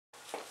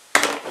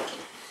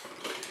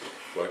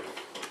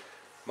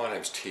My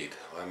name's Ted.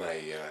 I'm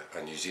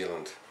a New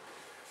Zealand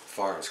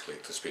firearms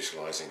collector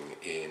specialising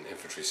in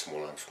infantry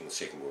small arms from the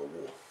Second World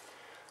War.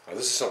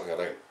 This is something I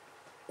don't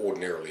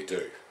ordinarily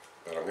do,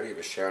 but I'm going to give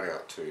a shout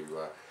out to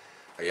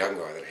a young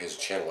guy that has a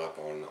channel up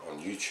on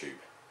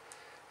YouTube.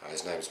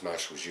 His name is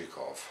Marshal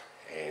Zhukov,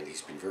 and he's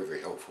been very,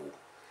 very helpful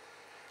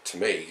to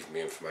me, giving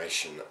me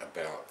information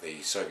about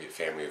the Soviet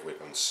family of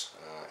weapons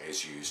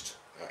as used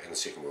in the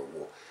Second World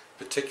War,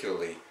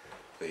 particularly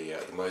the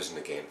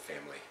Mosin-Nagant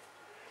family.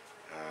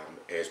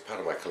 As part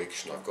of my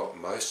collection, I've got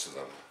most of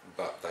them,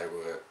 but they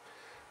were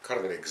kind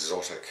of an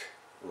exotic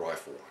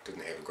rifle. I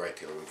didn't have a great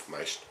deal of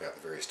information about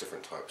the various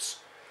different types,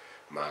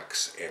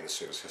 marks, and the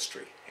service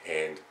history.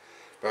 And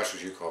Marshal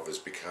Zhukov has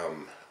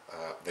become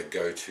the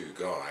go-to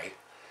guy,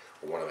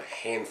 or one of a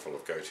handful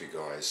of go-to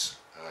guys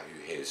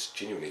who has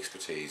genuine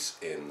expertise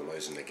in the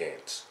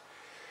Mosin-Nagants.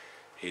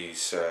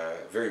 He's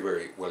very,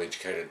 very well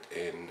educated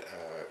in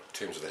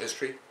terms of the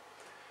history.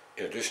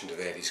 In addition to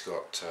that, he's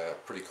got a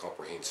pretty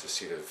comprehensive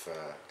set of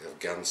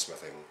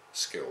gunsmithing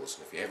skills,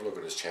 and if you have a look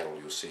at his channel,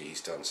 you'll see he's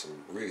done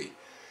some really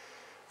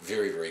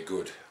very, very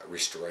good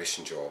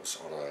restoration jobs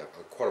on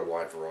quite a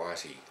wide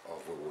variety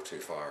of World War II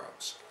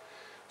firearms.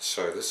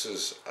 So this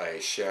is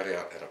a shout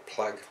out and a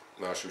plug,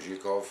 Marshal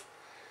Zhukov.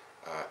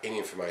 Any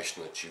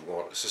information that you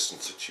want,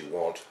 assistance that you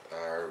want,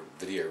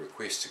 video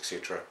requests,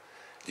 etc.,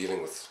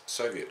 dealing with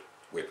Soviet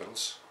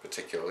weapons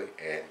particularly,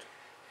 and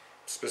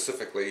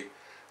specifically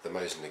the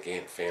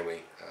Mosin-Nagant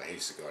family,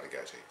 he's the guy to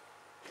go to.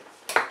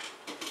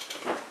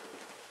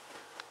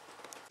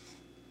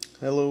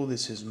 Hello,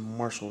 this is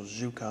Marshal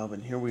Zhukov,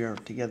 and here we are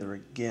together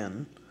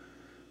again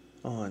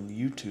on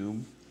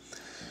YouTube.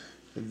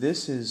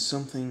 This is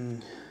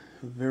something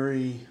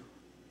very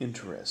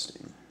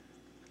interesting,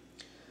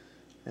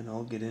 and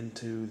I'll get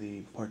into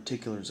the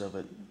particulars of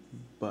it,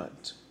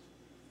 but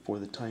for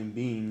the time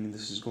being,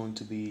 this is going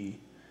to be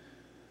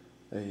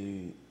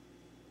a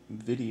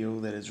video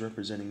that is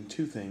representing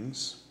two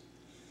things.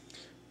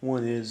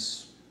 One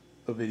is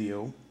a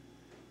video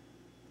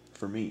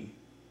for me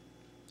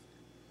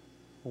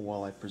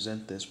while I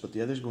present this, but the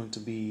other is going to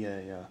be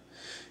a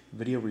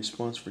video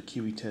response for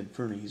Kiwi Ted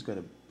Fernie. He's got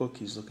a book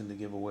he's looking to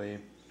give away,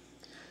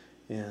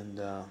 and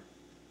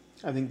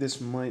I think this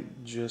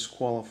might just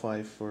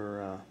qualify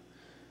for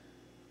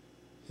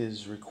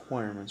his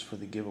requirements for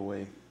the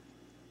giveaway.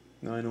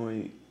 Now, I know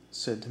he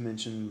said to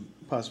mention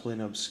possibly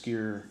an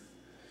obscure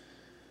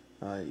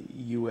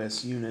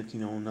U.S. unit, you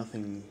know,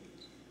 nothing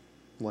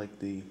like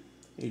the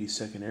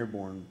 82nd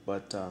Airborne,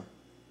 but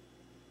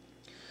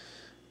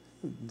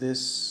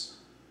this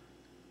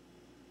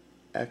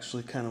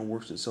actually kind of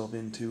works itself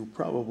into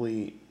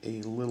probably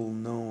a little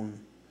known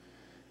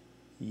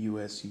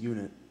U.S.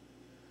 unit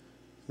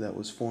that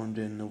was formed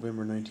in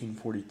November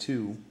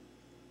 1942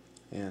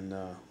 and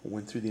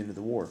went through the end of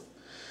the war.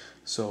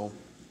 So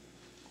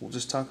we'll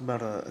just talk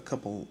about a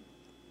couple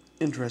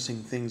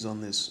interesting things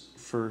on this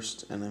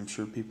first, and I'm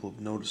sure people have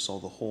noticed all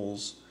the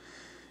holes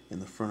in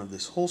the front of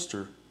this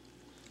holster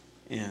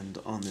and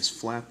on this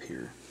flap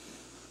here.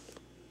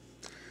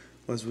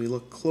 As we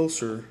look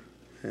closer,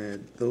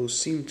 those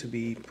seem to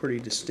be pretty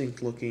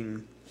distinct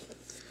looking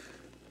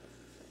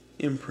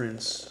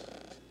imprints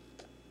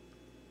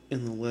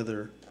in the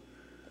leather.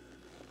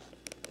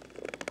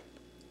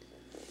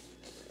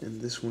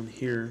 And this one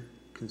here,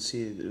 you can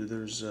see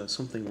there's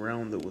something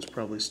round that was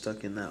probably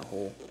stuck in that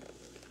hole.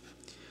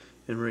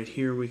 And right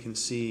here we can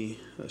see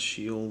a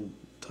shield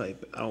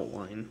type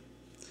outline.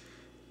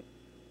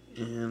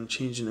 And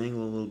changing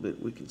angle a little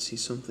bit, we can see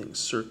something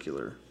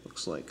circular,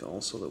 looks like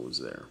also that was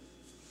there.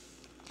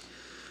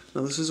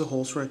 Now this is a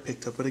holster I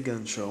picked up at a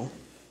gun show,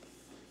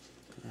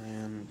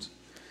 and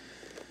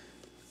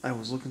I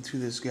was looking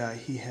through this guy.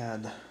 He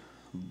had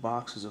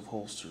boxes of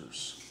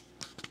holsters.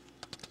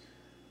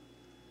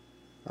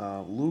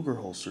 Luger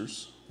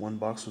holsters. One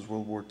box was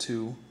World War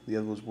II, the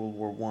other was World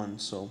War I.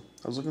 So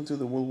I was looking through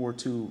the World War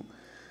II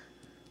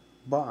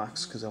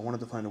box because I wanted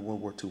to find a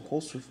World War II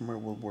holster for my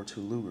World War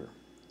II Luger.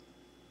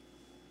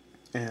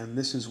 And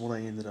this is what I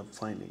ended up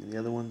finding. The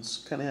other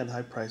ones kind of had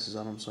high prices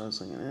on them, so I was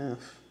thinking,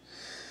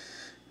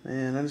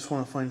 man, I just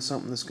want to find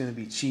something that's going to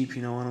be cheap,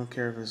 you know. I don't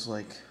care if it's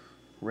like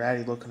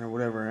ratty looking or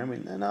whatever. I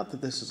mean, not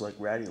that this is like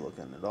ratty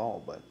looking at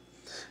all, but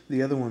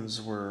the other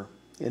ones were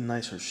in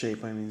nicer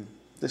shape. I mean,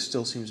 this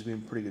still seems to be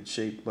in pretty good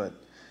shape, but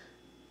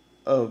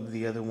of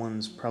the other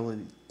ones, probably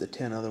the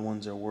 10 other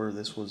ones there were,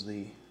 this was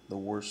the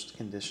worst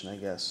condition, I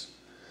guess.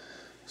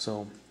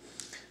 So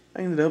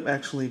I ended up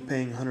actually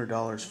paying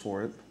 $100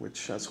 for it,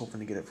 which I was hoping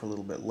to get it for a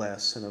little bit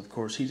less. And of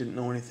course, he didn't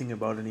know anything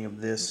about any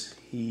of this.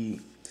 He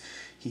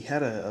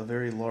had a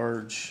very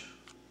large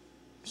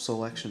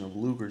selection of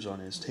Lugers on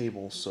his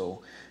table,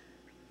 so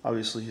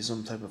obviously he's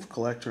some type of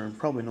collector and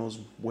probably knows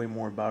way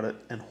more about it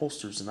and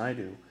holsters than I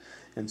do.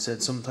 And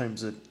said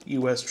sometimes that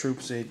U.S.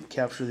 troops, they'd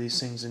capture these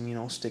things and, you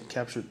know, stick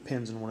captured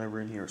pins and whatever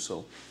in here.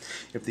 So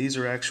if these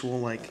are actual,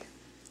 like,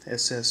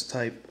 SS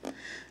type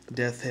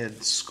death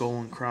head skull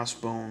and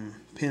crossbone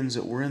pins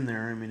that were in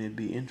there, I mean, it'd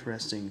be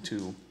interesting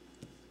to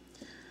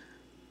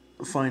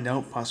find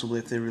out possibly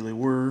if they really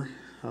were.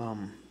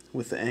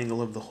 with the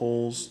angle of the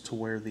holes to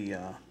where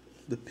the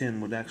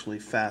pin would actually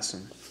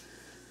fasten.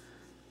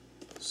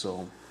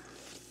 So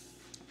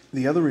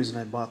the other reason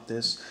I bought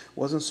this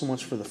wasn't so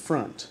much for the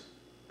front,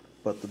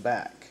 but the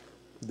back.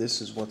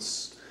 This is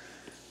what's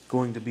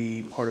going to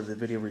be part of the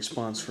video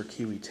response for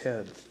Kiwi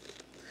Ted.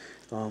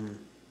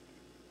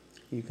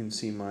 You can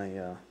see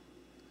my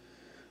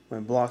my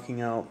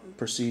blocking out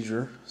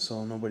procedure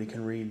so nobody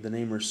can read the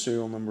name or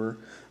serial number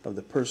of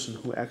the person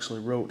who actually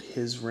wrote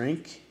his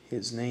rank,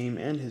 his name,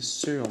 and his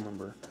serial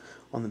number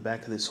on the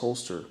back of this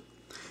holster,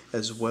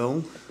 as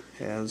well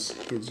as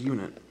his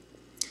unit,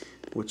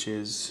 which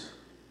is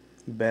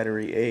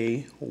Battery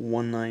A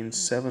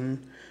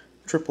 197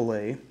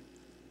 AAA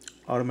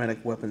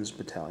Automatic Weapons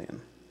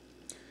Battalion.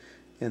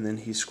 And then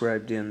he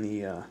scribed in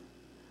the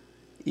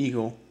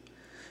Eagle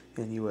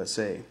and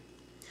USA.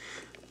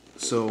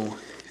 So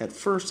at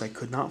first I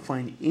could not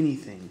find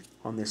anything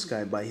on this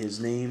guy by his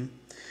name,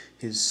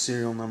 his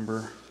serial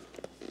number,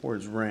 or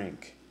his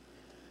rank.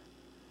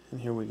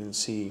 And here we can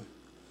see,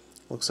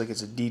 looks like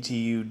it's a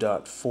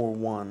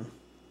DTU.41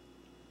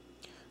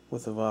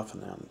 with a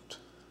Waffenamt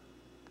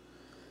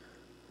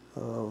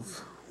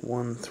of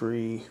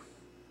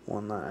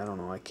 1319. I don't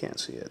know, I can't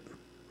see it.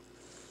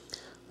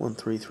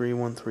 133,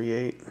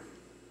 138.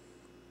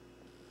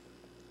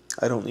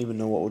 I don't even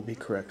know what would be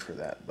correct for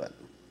that, but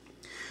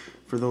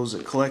for those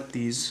that collect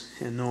these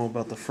and know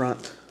about the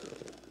front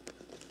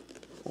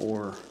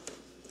or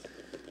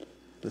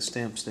the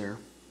stamps there,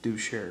 do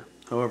share.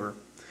 However,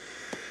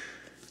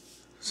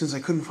 since I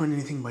couldn't find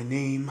anything by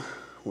name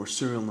or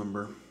serial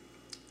number,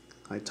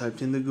 I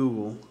typed into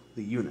Google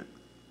the unit.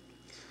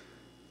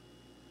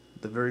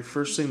 The very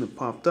first thing that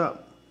popped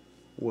up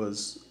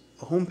was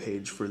a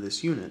homepage for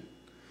this unit,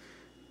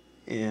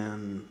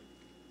 and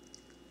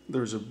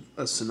there's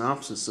a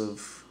synopsis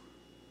of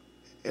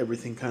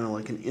everything, kind of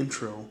like an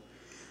intro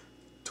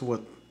to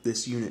what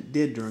this unit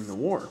did during the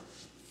war.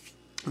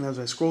 And as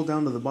I scroll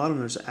down to the bottom,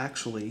 there's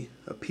actually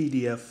a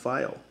PDF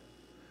file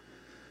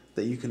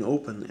that you can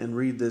open and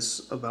read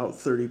this about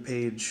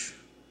 30-page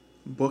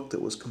book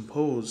that was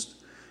composed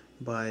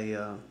by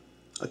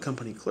a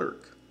company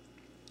clerk.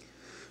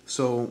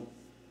 So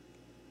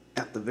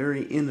at the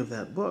very end of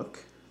that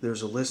book,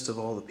 there's a list of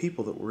all the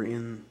people that were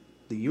in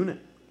the unit.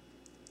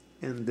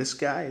 And this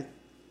guy,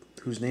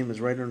 whose name is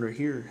right under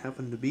here,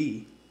 happened to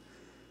be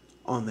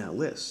on that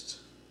list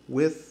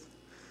with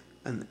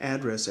an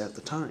address at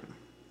the time.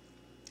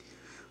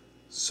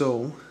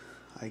 So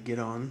I get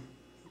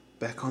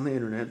back on the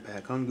internet,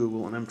 back on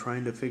Google, and I'm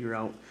trying to figure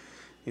out,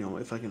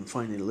 if I can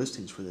find any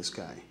listings for this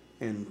guy.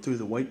 And through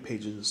the white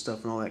pages and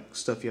stuff and all that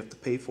stuff you have to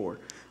pay for,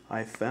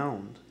 I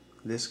found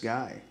this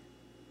guy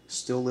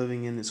still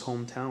living in his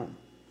hometown.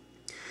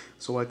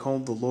 So I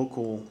called the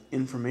local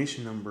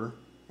information number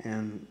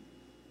and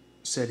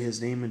said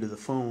his name into the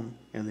phone,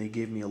 and they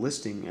gave me a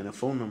listing and a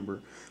phone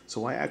number.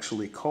 So I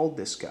actually called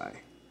this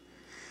guy,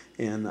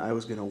 and I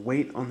was going to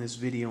wait on this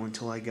video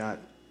until I got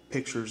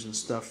pictures and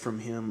stuff from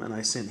him, and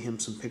I sent him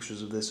some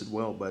pictures of this as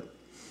well, but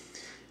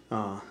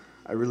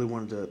I really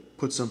wanted to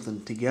put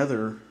something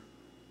together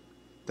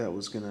that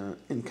was going to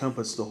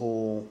encompass the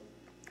whole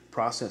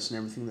process and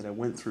everything that I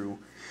went through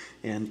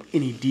and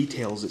any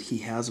details that he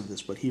has of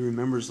this. But he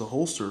remembers the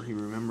holster, he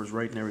remembers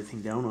writing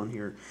everything down on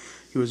here.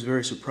 He was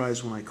very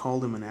surprised when I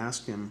called him and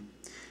asked him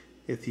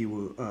if he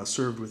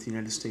served with the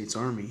United States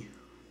Army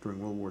during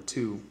World War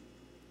II,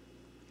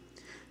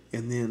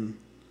 and then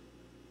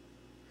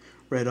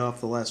read off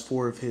the last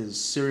four of his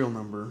serial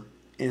number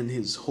and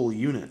his whole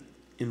unit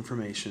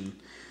information.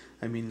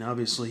 I mean,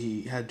 obviously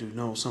he had to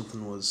know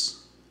something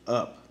was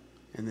up.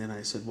 And then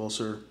I said, well,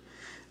 sir,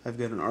 I've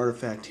got an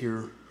artifact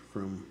here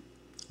from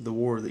the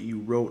war that you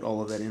wrote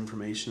all of that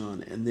information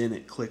on. And then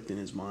it clicked in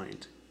his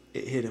mind.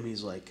 It hit him.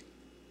 He's like,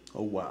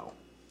 oh, wow.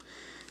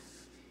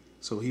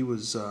 So he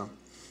was,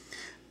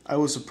 I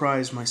was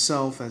surprised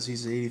myself, as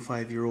he's an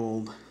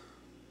 85-year-old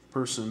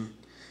person.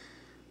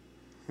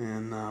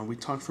 And we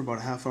talked for about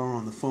a half hour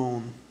on the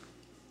phone.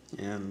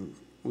 And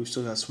we've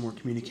still got some more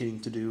communicating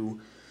to do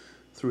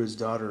through his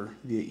daughter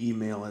via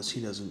email, as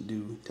he doesn't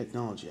do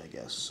technology, I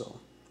guess. So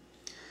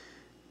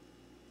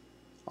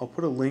I'll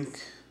put a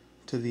link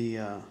to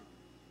the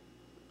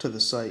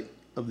site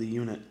of the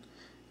unit,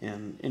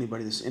 and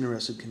anybody that's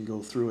interested can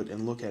go through it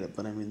and look at it.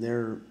 But I mean,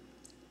 they're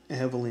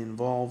heavily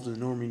involved in the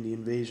Normandy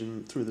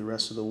invasion through the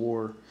rest of the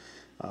war,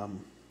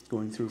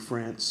 going through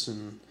France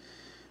and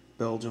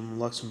Belgium,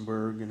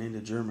 Luxembourg, and into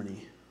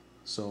Germany.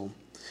 So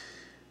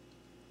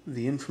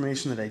the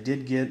information that I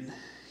did get,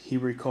 he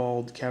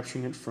recalled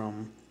capturing it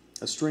from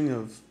a string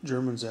of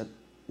Germans that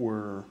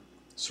were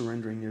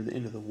surrendering near the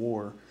end of the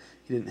war.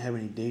 He didn't have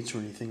any dates or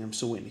anything. I'm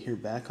still waiting to hear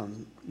back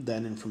on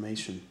that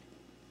information.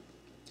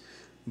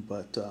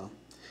 But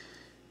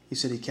he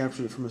said he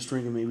captured it from a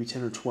string of maybe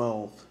 10 or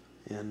 12,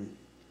 and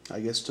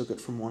I guess took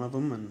it from one of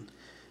them, and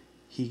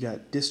he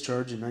got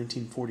discharged in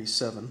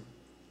 1947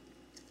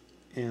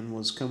 and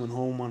was coming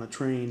home on a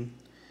train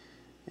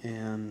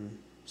and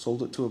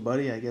sold it to a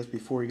buddy, I guess,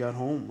 before he got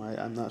home.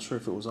 I'm not sure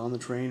if it was on the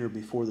train or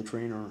before the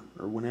train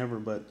or whenever,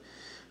 but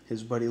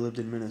his buddy lived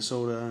in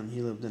Minnesota and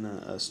he lived in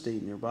a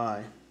state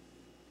nearby.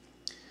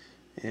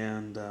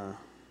 And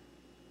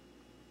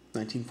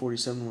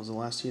 1947 was the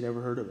last he had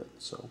ever heard of it.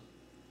 So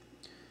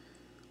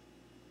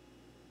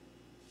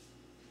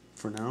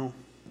for now,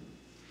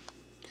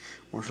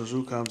 Marshal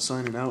Zhukov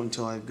signing out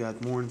until I've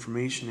got more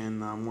information and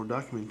more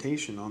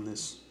documentation on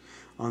this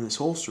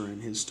holster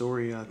and his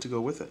story to go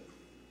with it.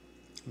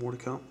 More to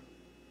come.